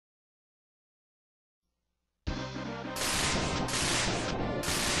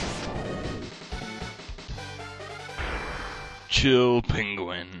Chill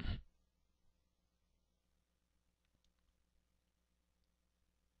Penguin.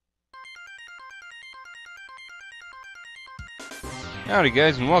 Howdy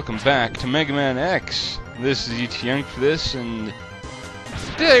guys, and welcome back to Megaman X. This is ET Young for this, and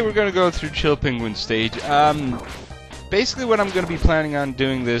today we're going to go through Chill Penguin stage. Basically what I'm going to be planning on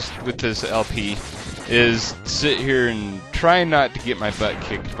doing with this LP is sit here and try not to get my butt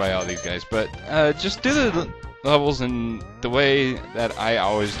kicked by all these guys, but just do the levels in the way that I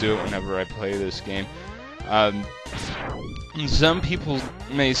always do it whenever I play this game. Some people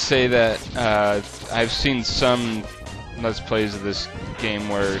may say that I've seen some Let's Plays of this game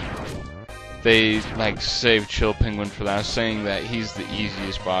where they like save Chill Penguin for that, saying that he's the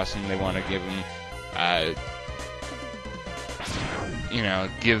easiest boss and they want to give him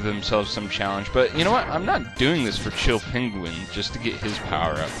give themselves some challenge. But you know what? I'm not doing this for Chill Penguin just to get his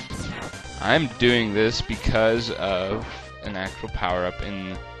power up. I'm doing this because of an actual power up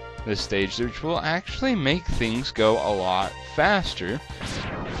in this stage, which will actually make things go a lot faster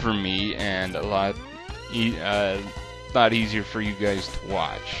for me and a lot easier for you guys to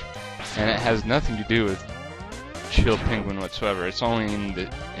watch. And it has nothing to do with Chill Penguin whatsoever. It's only in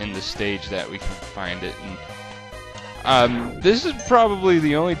the stage that we can find it. And this is probably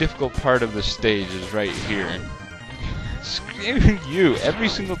the only difficult part of the stage is right here. Screw you! Every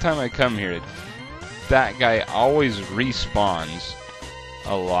single time I come here, that guy always respawns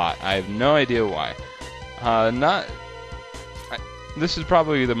a lot. I have no idea why. This is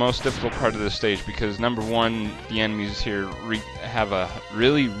probably the most difficult part of the stage because, number one, the enemies here have a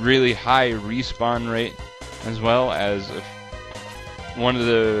really, really high respawn rate, as well as one of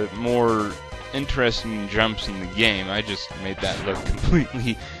the more interesting jumps in the game. I just made that look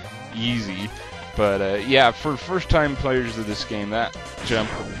completely easy. But yeah, for first-time players of this game, that jump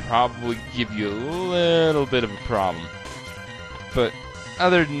will probably give you a little bit of a problem. But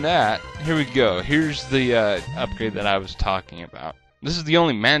other than that, here we go. Here's the upgrade that I was talking about. This is the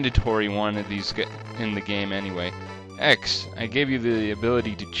only mandatory one of these in the game anyway. X, I gave you the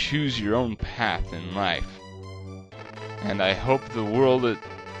ability to choose your own path in life. And I hope the world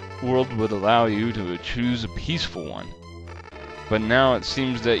would allow you to choose a peaceful one. But now it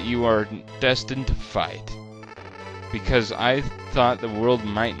seems that you are destined to fight. Because I thought the world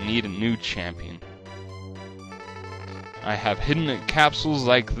might need a new champion. I have hidden capsules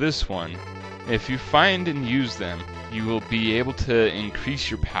like this one. If you find and use them, you will be able to increase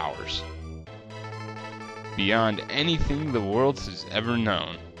your powers beyond anything the world has ever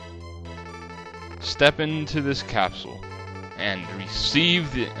known. Step into this capsule and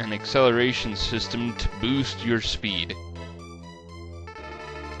receive an acceleration system to boost your speed.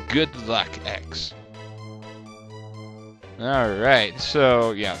 Good luck, X. Alright,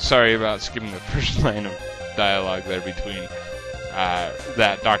 so yeah, sorry about skipping the first line of dialogue there between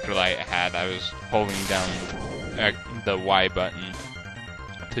that Dr. Light had. I was holding down the Y button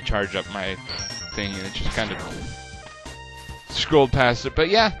to charge up my thing, and it just kind of scrolled past it. But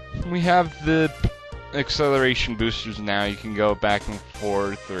yeah, we have the acceleration boosters now. You can go back and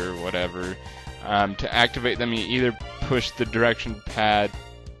forth or whatever. To activate them, you either push the direction pad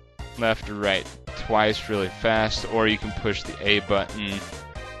left or right twice really fast, or you can push the A button.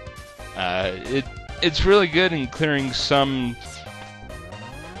 It's really good in clearing some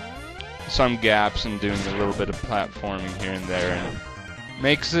gaps and doing a little bit of platforming here and there, and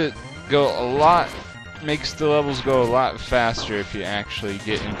makes the levels go a lot faster if you actually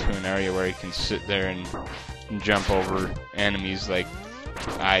get into an area where you can sit there and jump over enemies like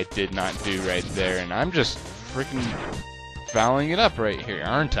I did not do right there. And I'm just freaking fouling it up right here,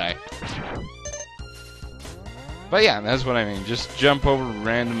 aren't I? But yeah, that's what I mean. Just jump over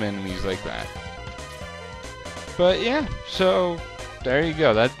random enemies like that. But yeah, so there you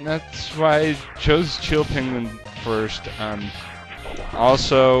go. That's why I chose Chill Penguin first.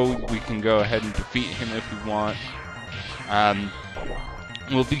 Also, we can go ahead and defeat him if we want.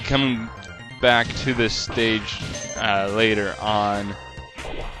 We'll be coming back to this stage later on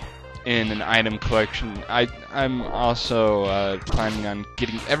in an item collection. I'm also planning on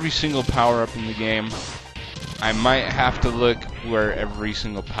getting every single power-up in the game. I might have to look where every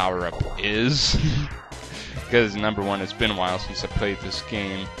single power-up is. Because number one, it's been a while since I played this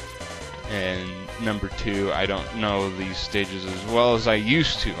game, and number two, I don't know these stages as well as I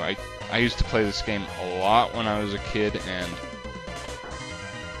used to. I used to play this game a lot when I was a kid, and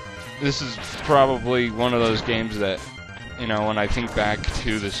this is probably one of those games that, you know, when I think back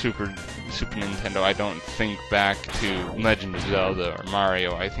to the Super Nintendo, I don't think back to Legend of Zelda or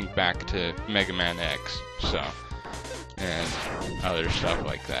Mario. I think back to Megaman X, and other stuff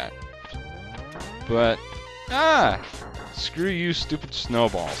like that. But Ah! Screw you, stupid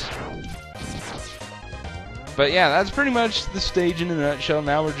snowballs. But yeah, that's pretty much the stage in a nutshell.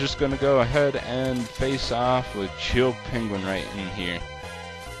 Now we're just gonna go ahead and face off with Chill Penguin right in here.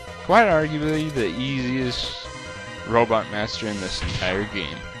 Quite arguably the easiest robot master in this entire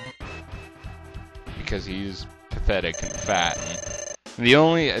game. Because he's pathetic and fat. And the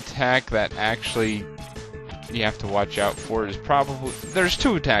only attack that actually you have to watch out for is probably... There's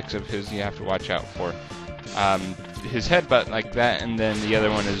two attacks of his you have to watch out for. His headbutt like that, and then the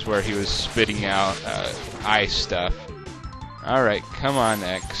other one is where he was spitting out ice stuff. Alright, come on,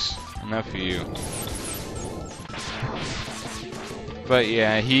 X. Enough of you. But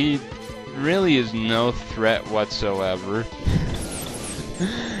yeah, he really is no threat whatsoever.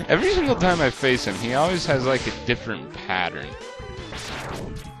 Every single time I face him, he always has like a different pattern.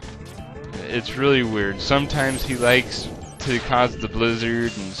 It's really weird. Sometimes he likes to cause the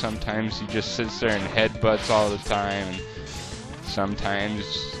blizzard, and sometimes he just sits there and headbutts all the time, and sometimes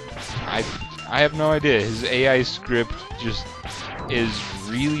I have no idea. His AI script just is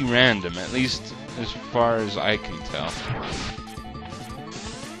really random, at least as far as I can tell.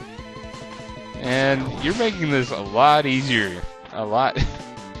 And you're making this a lot easier. A lot.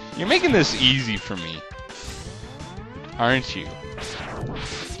 You're making this easy for me, aren't you?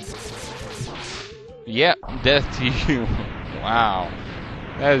 Yep, death to you. Wow.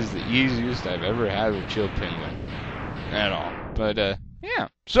 That is the easiest I've ever had with Chill Penguin. At all. But, yeah.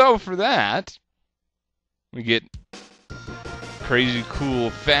 So, for that, we get crazy cool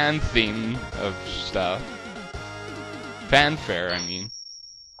fan theme of stuff. Fanfare, I mean.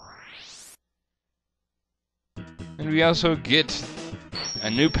 And we also get a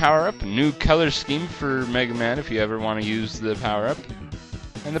new power-up, a new color scheme for Megaman if you ever want to use the power-up.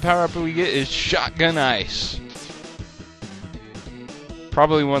 And the power-up we get is Shotgun Ice.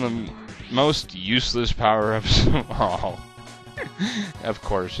 Probably one of the most useless power-ups of all. Of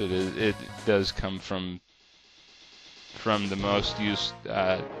course it is. It does come from the most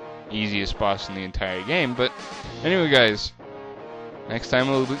easiest boss in the entire game. But anyway, guys, next time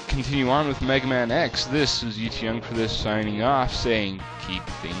we'll continue on with Mega Man X. This is Young for this signing off, saying keep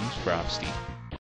things frosty.